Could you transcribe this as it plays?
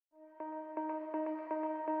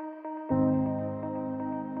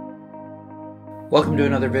Welcome to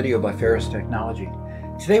another video by Ferris Technology.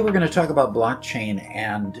 Today we're going to talk about blockchain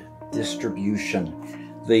and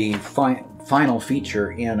distribution, the final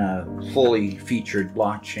feature in a fully featured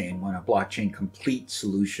blockchain when a blockchain complete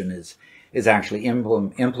solution is actually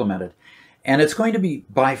implemented. And it's going to be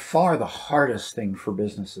by far the hardest thing for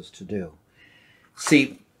businesses to do.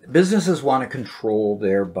 See, businesses want to control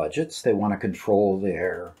their budgets. They want to control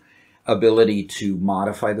their ability to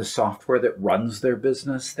modify the software that runs their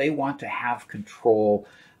business. They want to have control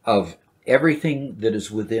of everything that is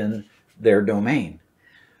within their domain.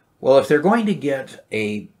 Well, if they're going to get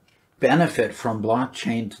a benefit from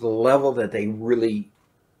blockchain to the level that they really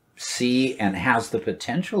see and has the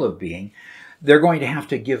potential of being, they're going to have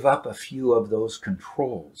to give up a few of those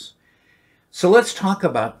controls. So let's talk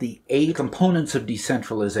about the 8 components of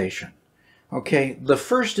decentralization. Okay, the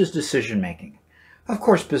first is decision making. Of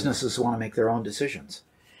course, businesses want to make their own decisions.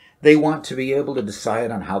 They want to be able to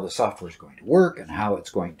decide on how the software is going to work and how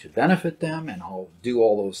it's going to benefit them and do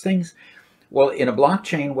all those things. Well, in a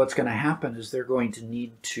blockchain, what's going to happen is they're going to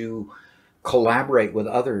need to collaborate with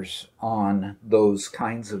others on those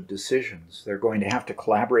kinds of decisions. They're going to have to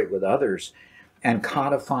collaborate with others and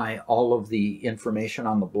codify all of the information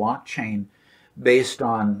on the blockchain based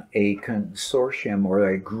on a consortium or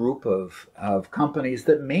a group of companies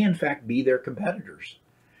that may in fact be their competitors.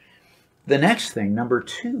 The next thing, number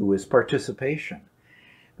 2, is participation.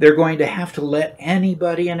 They're going to have to let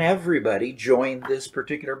anybody and everybody join this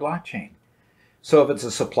particular blockchain. So if it's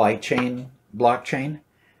a supply chain blockchain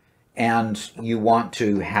and you want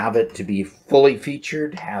to have it to be fully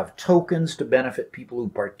featured, have tokens to benefit people who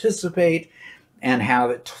participate, and have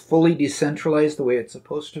it fully decentralized the way it's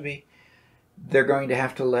supposed to be, they're going to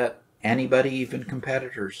have to let anybody, even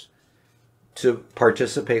competitors, to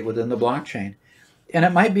participate within the blockchain. And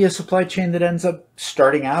it might be a supply chain that ends up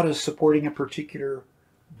starting out as supporting a particular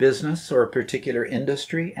business or a particular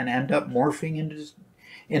industry and end up morphing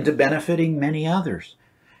into benefiting many others.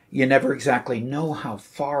 You never exactly know how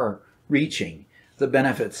far-reaching the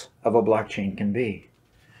benefits of a blockchain can be.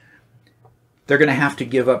 They're going to have to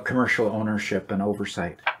give up commercial ownership and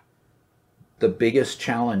oversight. The biggest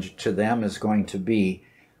challenge to them is going to be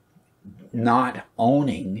not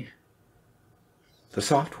owning the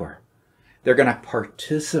software. They're going to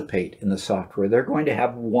participate in the software. They're going to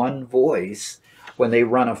have one voice when they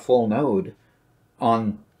run a full node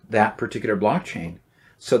on that particular blockchain.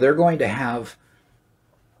 So they're going to have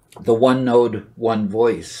the one node, one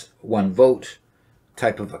voice, one vote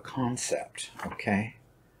type of a concept, okay?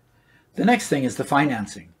 The next thing is the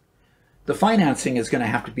financing. The financing is going to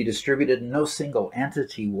have to be distributed, and no single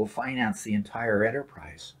entity will finance the entire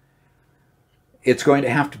enterprise. It's going to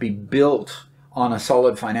have to be built on a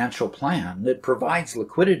solid financial plan that provides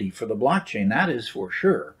liquidity for the blockchain, that is for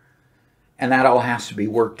sure. And that all has to be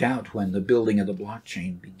worked out when the building of the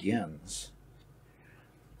blockchain begins.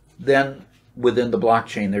 Then within the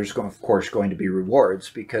blockchain, there's of course going to be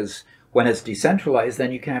rewards, because when it's decentralized,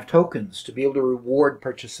 then you can have tokens to be able to reward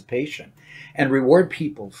participation and reward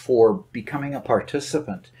people for becoming a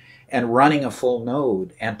participant and running a full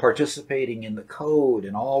node and participating in the code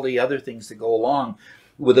and all the other things that go along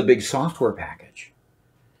with a big software package.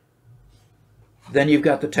 Then you've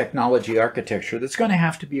got the technology architecture that's going to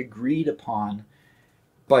have to be agreed upon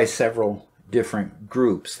by several different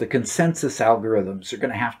groups. The consensus algorithms are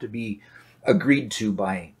going to have to be agreed to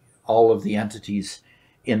by all of the entities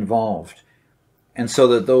involved. And so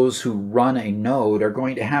that those who run a node are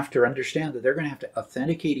going to have to understand that they're going to have to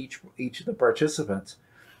authenticate each of the participants,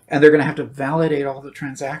 and they're going to have to validate all the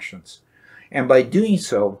transactions. And by doing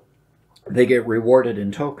so, they get rewarded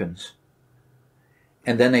in tokens.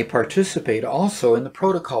 And then they participate also in the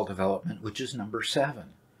protocol development, which is number 7.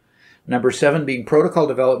 Number 7 being protocol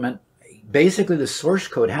development. Basically, the source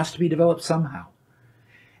code has to be developed somehow.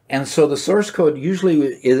 And so the source code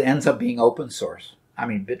usually ends up being open source. I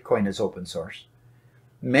mean, Bitcoin is open source.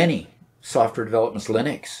 Many software developments,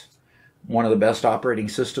 Linux, one of the best operating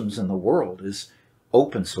systems in the world, is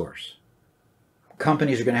open source.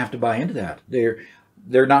 Companies are going to have to buy into that.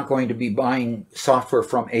 They're not going to be buying software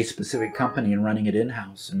from a specific company and running it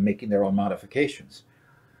in-house and making their own modifications.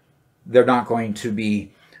 They're not going to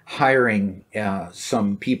be hiring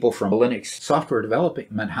some people from a Linux software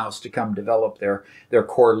development house to come develop their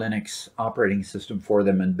core Linux operating system for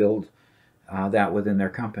them and build that within their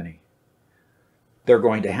company. They're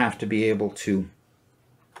going to have to be able to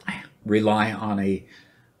rely on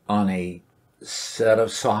a set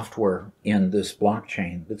of software in this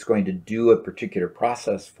blockchain that's going to do a particular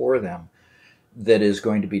process for them that is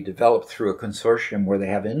going to be developed through a consortium where they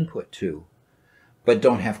have input to, but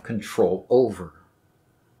don't have control over.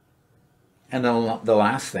 And then the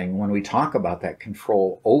last thing, when we talk about that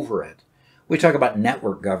control over it, we talk about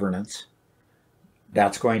network governance.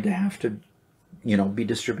 That's going to have to, be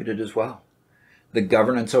distributed as well. The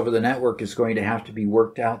governance over the network is going to have to be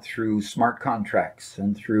worked out through smart contracts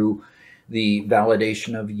and through the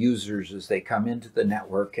validation of users as they come into the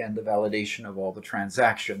network and the validation of all the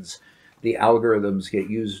transactions, the algorithms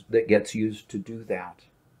gets used to do that.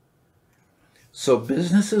 So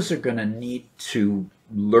businesses are going to need to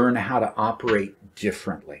learn how to operate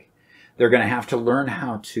differently. They're going to have to learn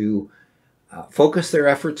how to focus their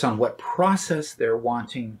efforts on what process they're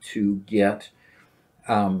wanting to get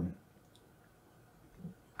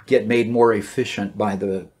made more efficient by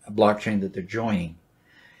the blockchain that they're joining.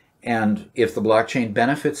 And if the blockchain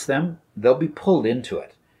benefits them, they'll be pulled into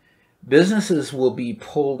it. Businesses will be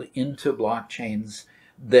pulled into blockchains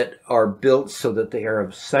that are built so that they are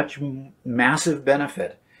of such massive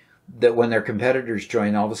benefit that when their competitors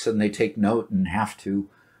join, all of a sudden they take note and have to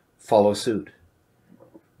follow suit.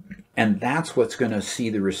 And that's what's going to see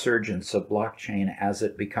the resurgence of blockchain as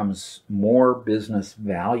it becomes more business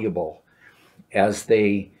valuable, as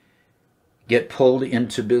they get pulled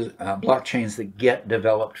into blockchains that get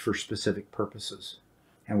developed for specific purposes.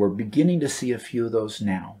 And we're beginning to see a few of those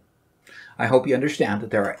now. I hope you understand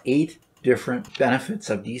that there are 8 different benefits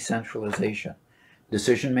of decentralization: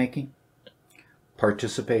 decision-making,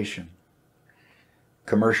 participation,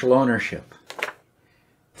 commercial ownership,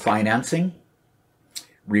 financing,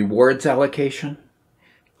 rewards allocation,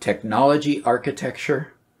 technology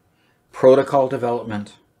architecture, protocol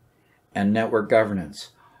development, and network governance.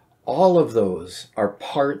 All of those are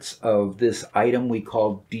parts of this item we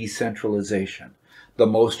call decentralization, the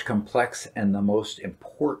most complex and the most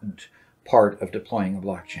important part of deploying a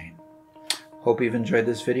blockchain. Hope you've enjoyed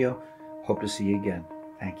this video. Hope to see you again.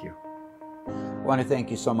 Thank you. I want to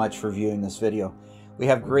thank you so much for viewing this video. We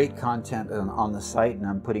have great content on the site, and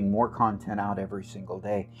I'm putting more content out every single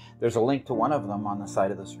day. There's a link to one of them on the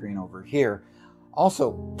side of the screen over here.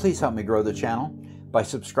 Also, please help me grow the channel by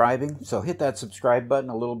subscribing. So hit that subscribe button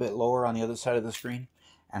a little bit lower on the other side of the screen,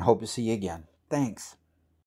 and hope to see you again. Thanks.